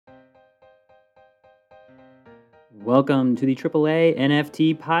Welcome to the AAA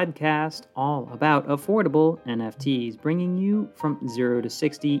NFT podcast, all about affordable NFTs, bringing you from 0 to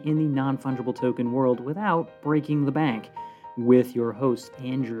 60 in the non-fungible token world without breaking the bank. With your hosts,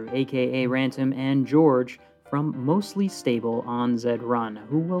 Andrew, aka Rantum, and George from Mostly Stable on Zed Run,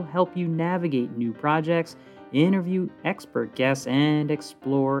 who will help you navigate new projects, interview expert guests, and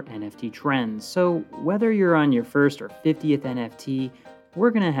explore NFT trends. So whether you're on your first or 50th NFT, we're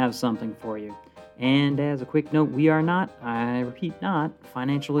going to have something for you. And as a quick note, we are not, I repeat, not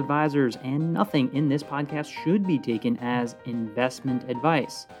financial advisors, and nothing in this podcast should be taken as investment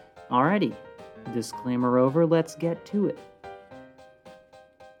advice. Alrighty, disclaimer over, let's get to it.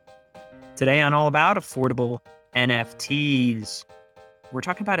 Today on All About Affordable NFTs, we're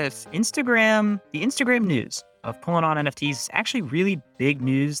talking about if the Instagram news of pulling on NFTs is actually really big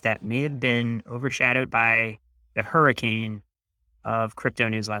news that may have been overshadowed by the hurricane of crypto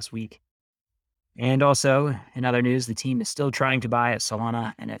news last week. And also, in other news, the team is still trying to buy a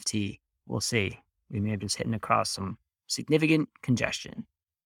Solana NFT. We'll see. We may have just hit across some significant congestion.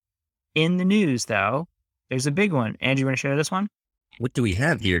 In the news, though, there's a big one. Andrew, you want to share this one? What do we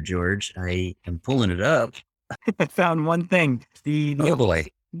have here, George? I am pulling it up. I found one thing. Oh boy.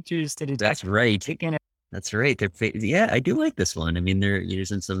 That's right. That's right. Yeah, I do like this one. I mean, they're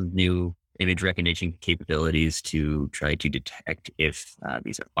using some new image recognition capabilities to try to detect if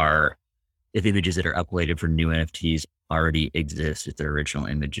if images that are uploaded for new NFTs already exist with their original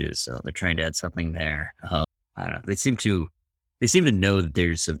images. So they're trying to add something there. I don't know. They seem to know that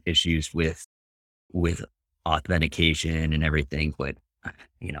there's some issues with authentication and everything, but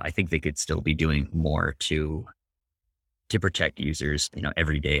I think they could still be doing more to protect users.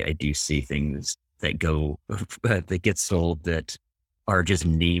 Every day I do see things that that get sold that are just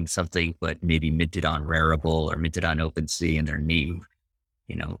named something, but maybe minted on Rarible or minted on OpenSea, and their name,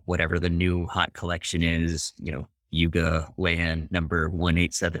 whatever the new hot collection is, Yuga Land number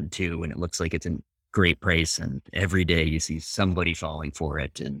 1872, and it looks like it's in great price. And every day you see somebody falling for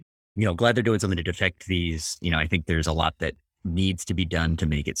it. And, glad they're doing something to detect these. I think there's a lot that needs to be done to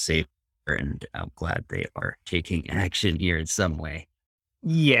make it safer. And I'm glad they are taking action here in some way.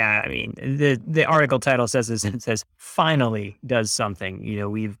 Yeah, I mean, the article title says this, and it says, finally does something.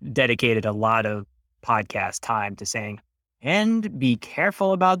 We've dedicated a lot of podcast time to saying, and be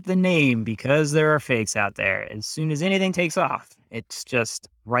careful about the name because there are fakes out there. As soon as anything takes off, it's just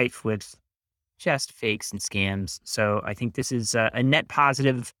rife with just fakes and scams. So I think this is a net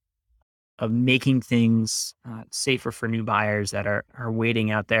positive of making things safer for new buyers that are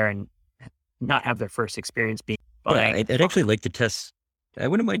waiting out there and not have their first experience being. Yeah, I'd actually like to test. I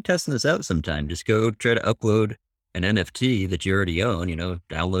wouldn't mind testing this out sometime. Just go try to upload an NFT that you already own,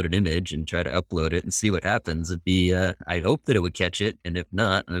 download an image and try to upload it and see what happens. I hope that it would catch it. And if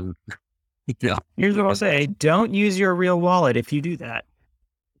not, Here's what I'll say. Don't use your real wallet if you do that.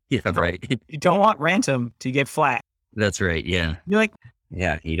 Yeah, right. You don't want Rantum to get flagged. That's right. Yeah. You're like,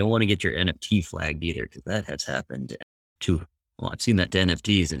 yeah, you don't want to get your NFT flagged either, because that has happened too. Well, I've seen that to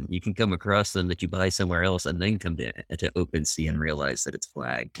NFTs, and you can come across them that you buy somewhere else and then come to OpenSea and realize that it's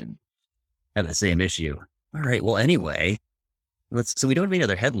flagged and have the same issue. All right. Well, anyway, so we don't have any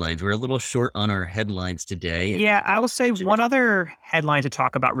other headlines. We're a little short on our headlines today. Yeah, I will say one other headline to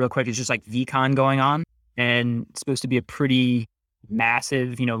talk about real quick is just like VeeCon going on, and it's supposed to be a pretty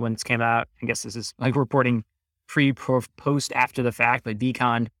massive, when this came out, I guess this is like reporting post after the fact, but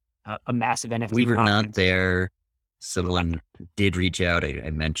VeeCon, a massive NFT. We were not there. Someone did reach out. I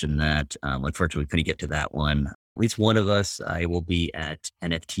mentioned that. Unfortunately, we couldn't get to that one. At least one of us, I will be at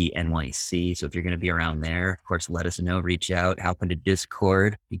NFT NYC. So if you're going to be around there, of course, let us know, reach out, hop into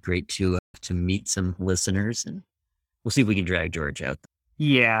Discord. It'd be great to meet some listeners, and we'll see if we can drag George out.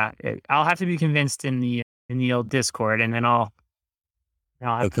 Yeah, I'll have to be convinced in the old Discord, and then I'll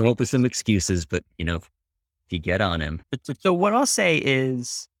come up with some excuses, but if you get on him. So what I'll say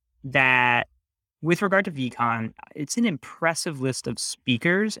is that with regard to VeeCon, it's an impressive list of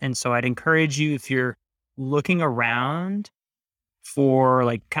speakers. And so I'd encourage you, if you're looking around for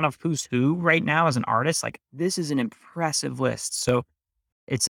like kind of who's who right now as an artist, like this is an impressive list. So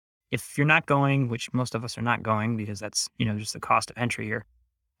if you're not going, which most of us are not going because that's, just the cost of entry here,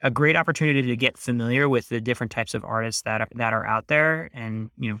 a great opportunity to get familiar with the different types of artists that are out there. And,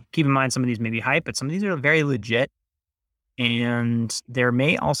 keep in mind, some of these may be hype, but some of these are very legit. And there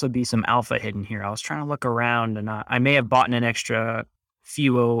may also be some alpha hidden here. I was trying to look around, and I may have bought an extra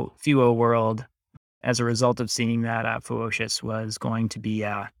Fuo World as a result of seeing that Fuocious was going to be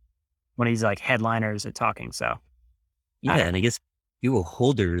one of these like headliners at Talking. So yeah, and I guess Fuo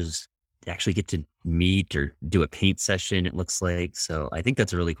holders actually get to meet or do a paint session, it looks like. So I think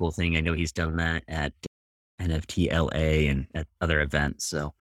that's a really cool thing. I know he's done that at NFT LA and at other events.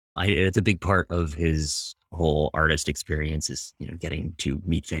 So it's a big part of his whole artist experience is, getting to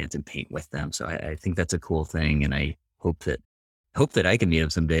meet fans and paint with them. So I think that's a cool thing. And I hope that I can meet him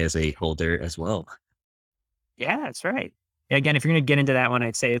someday as a holder as well. Yeah, that's right. Again, if you're going to get into that one,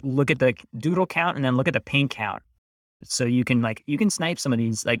 I'd say look at the doodle count and then look at the paint count. So you can snipe some of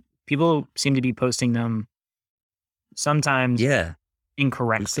these. Like people seem to be posting them sometimes Yeah. There's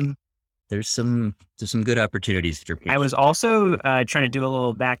incorrectly. some good opportunities for I paint. was also trying to do a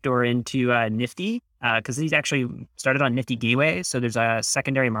little backdoor into Nifty because these actually started on Nifty Gateway. So there's a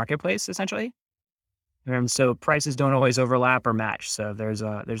secondary marketplace essentially. So prices don't always overlap or match. So there's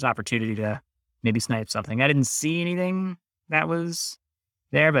opportunity to maybe snipe something. I didn't see anything that was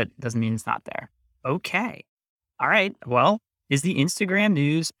there, but doesn't mean it's not there. Okay. All right. Well, is the Instagram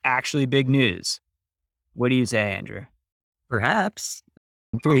news actually big news? What do you say, Andrew? Perhaps.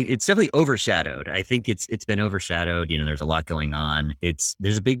 It's definitely overshadowed. I think it's been overshadowed. There's a lot going on.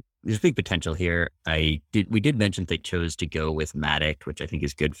 There's big potential here. We did mention they chose to go with Matic, which I think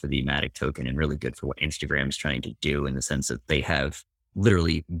is good for the Matic token and really good for what Instagram is trying to do in the sense that they have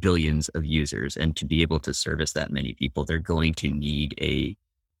literally billions of users, and to be able to service that many people, they're going to need a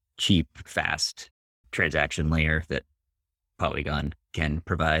cheap, fast transaction layer that Polygon can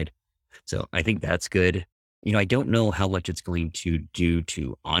provide. So I think that's good. I don't know how much it's going to do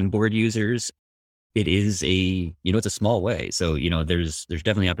to onboard users. It is it's a small way. So, there's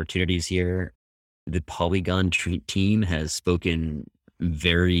definitely opportunities here. The Polygon team has spoken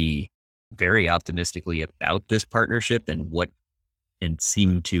very, very optimistically about this partnership and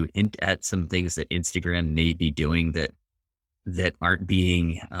seem to hint at some things that Instagram may be doing that aren't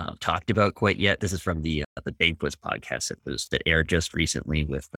being talked about quite yet. This is from the Banquets podcast that aired just recently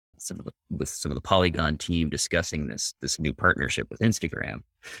with some of the Polygon team discussing this new partnership with Instagram.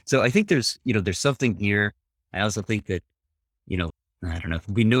 So I think there's something here. I also think that, I don't know,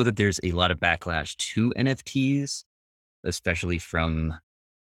 we know that there's a lot of backlash to NFTs, especially from,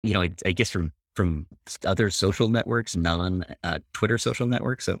 I guess from other social networks, Twitter social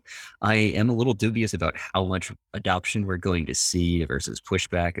networks. So I am a little dubious about how much adoption we're going to see versus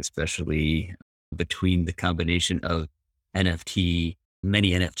pushback, especially between the combination of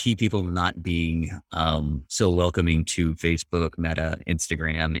many NFT people not being so welcoming to Facebook, Meta,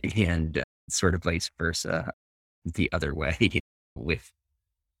 Instagram, and sort of vice versa the other way with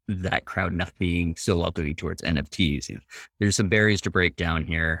that crowd not being so welcoming towards NFTs. There's some barriers to break down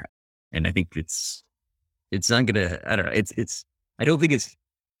here. And I think it's not gonna, I don't know, I don't think it's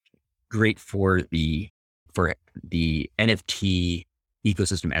great for the NFT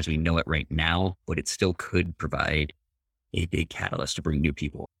ecosystem as we know it right now, but it still could provide a big catalyst to bring new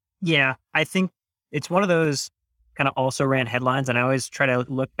people. Yeah, I think it's one of those kind of also ran headlines. And I always try to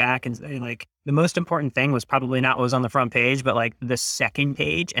look back and say, like, the most important thing was probably not what was on the front page, but like the second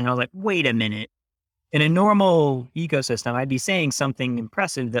page. And I was like, wait a minute. In a normal ecosystem, I'd be saying something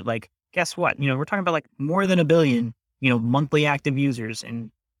impressive that, like, guess what? We're talking about like more than 1 billion, monthly active users, and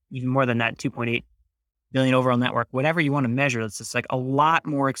even more than that, 2.8 billion overall network, whatever you want to measure. It's just like a lot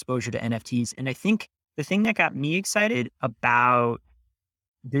more exposure to NFTs. And I think the thing that got me excited about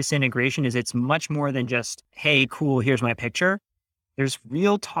this integration is it's much more than just, hey, cool, here's my picture. There's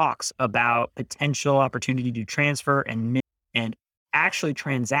real talks about potential opportunity to transfer and actually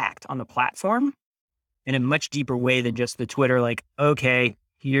transact on the platform in a much deeper way than just the Twitter, like, okay,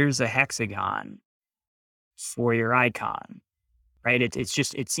 here's a hexagon for your icon, right? It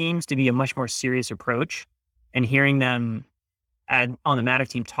seems to be a much more serious approach, and hearing them on the Matic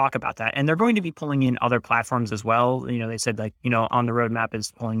team talk about that. And they're going to be pulling in other platforms as well. They said, like, on the roadmap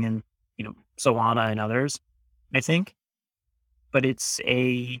is pulling in, Solana and others, I think. But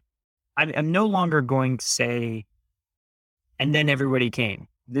I'm no longer going to say, and then everybody came.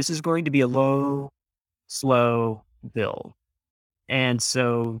 This is going to be a low, slow build. And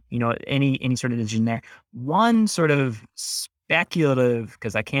so, any sort of decision there. One sort of speculative,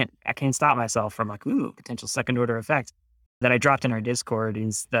 because I can't stop myself from like, potential second order effect that I dropped in our Discord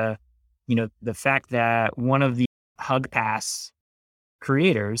is the fact that one of the HugPass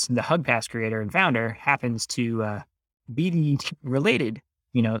creators, the HugPass creator and founder, happens to be the related,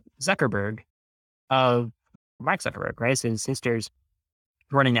 Zuckerberg of Mark Zuckerberg, right? So his sister's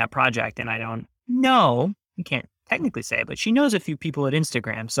running that project, and I don't know, you can't technically say, but she knows a few people at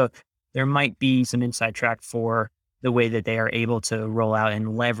Instagram. So there might be some inside track for the way that they are able to roll out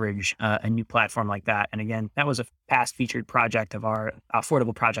and leverage a new platform like that. And again, that was a past featured project of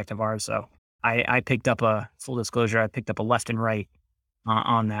affordable project of ours. So I picked up full disclosure, I picked up a left and right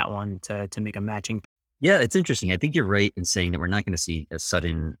on that one to make a matching. Yeah, it's interesting. I think you're right in saying that we're not going to see a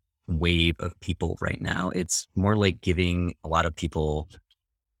sudden wave of people right now. It's more like giving a lot of people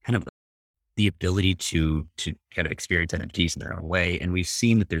kind of the ability to kind of experience NFTs in their own way. And we've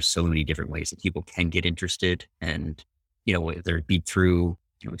seen that there's so many different ways that people can get interested. And, whether it be through,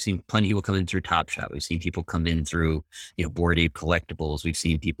 we've seen plenty of people come in through Top Shot. We've seen people come in through, Bored Ape Collectibles. We've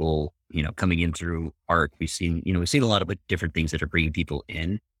seen people, coming in through art. We've seen a lot of different things that are bringing people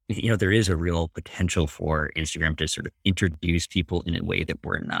in. There is a real potential for Instagram to sort of introduce people in a way that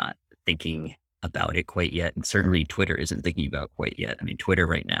we're not thinking about it quite yet. And certainly Twitter isn't thinking about quite yet. I mean, Twitter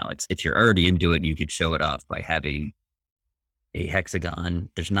right now, it's if you're already into it, you could show it off by having a hexagon.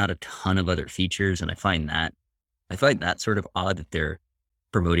 There's not a ton of other features. And I find that sort of odd that they're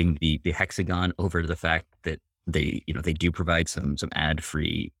promoting the hexagon over the fact that they do provide some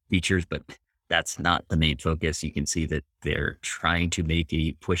ad-free features, but that's not the main focus. You can see that they're trying to make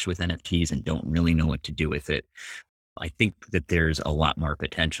a push with NFTs and don't really know what to do with it. I think that there's a lot more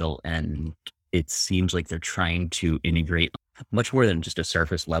potential, and it seems like they're trying to integrate much more than just a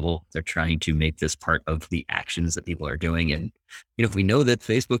surface level. They're trying to make this part of the actions that people are doing. And, we know that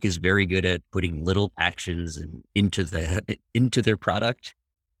Facebook is very good at putting little actions into their product.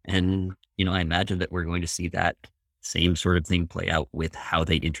 And, I imagine that we're going to see that same sort of thing play out with how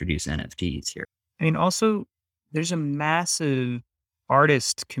they introduce NFTs here. I mean, also, there's a massive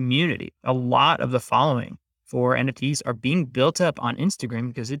artist community. A lot of the following for NFTs are being built up on Instagram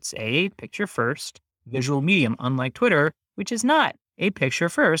because it's a picture first visual medium, unlike Twitter, which is not a picture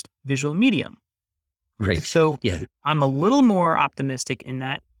first visual medium. Right. So yeah, I'm a little more optimistic in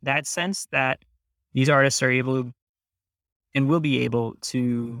that sense that these artists are able and will be able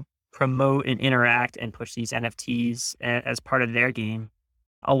to promote and interact and push these NFTs as part of their game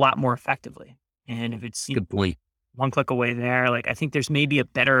a lot more effectively. And if it's good point. One click away there, like I think there's maybe a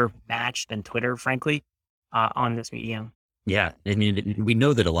better match than Twitter, frankly, on this medium. Yeah. I mean, we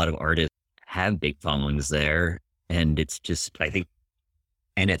know that a lot of artists have big followings there. And it's just, I think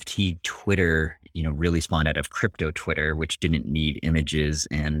NFT Twitter, really spawned out of crypto Twitter, which didn't need images.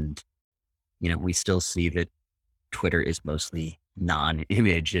 And, we still see that Twitter is mostly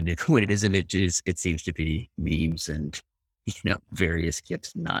non-image. And when it is images, it seems to be memes and, various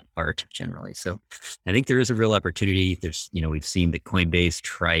GIFs, not art generally. So I think there is a real opportunity. There's, we've seen that Coinbase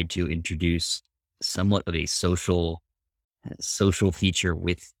tried to introduce somewhat of a social feature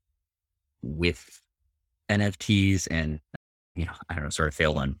with NFTs, and I don't know, sort of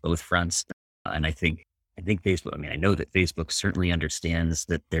failed on both fronts. And I think Facebook. I mean, I know that Facebook certainly understands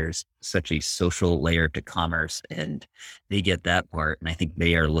that there's such a social layer to commerce, and they get that part. And I think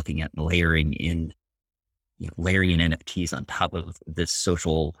they are looking at layering in NFTs on top of these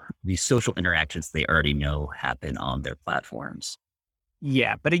social interactions they already know happen on their platforms.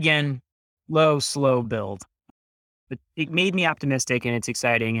 Yeah, but again, slow build. But it made me optimistic, and it's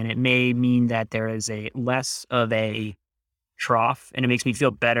exciting, and it may mean that there is a less of a trough, and it makes me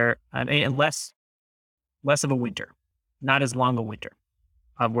feel better. I mean, less of a winter, not as long a winter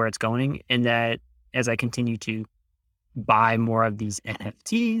of where it's going. And that as I continue to buy more of these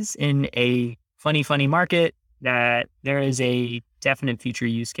NFTs in a funny market, that there is a definite future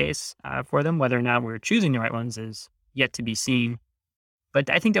use case for them. Whether or not we're choosing the right ones is yet to be seen. But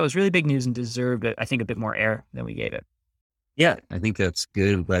I think that was really big news and deserved, I think, a bit more air than we gave it. Yeah, I think that's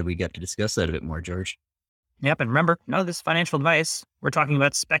good. I'm glad we got to discuss that a bit more, George. Yep. And remember, none of this financial advice. We're talking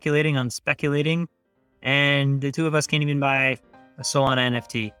about speculating on speculating. And the two of us can't even buy a Solana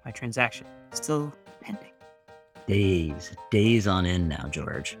NFT. My transaction is still pending. Days on end now,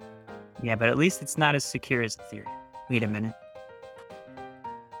 George. Yeah, but at least it's not as secure as Ethereum. Wait a minute.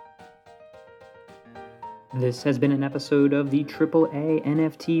 This has been an episode of the AAA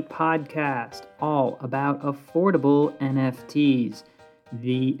NFT podcast, all about affordable NFTs.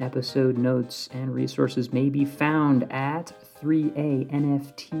 The episode notes and resources may be found at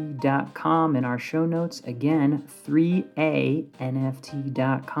 3anft.com in our show notes. Again,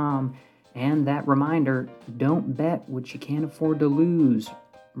 3anft.com. And that reminder, don't bet what you can't afford to lose.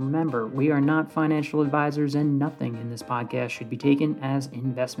 Remember, we are not financial advisors, and nothing in this podcast should be taken as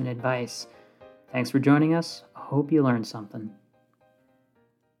investment advice. Thanks for joining us. Hope you learned something.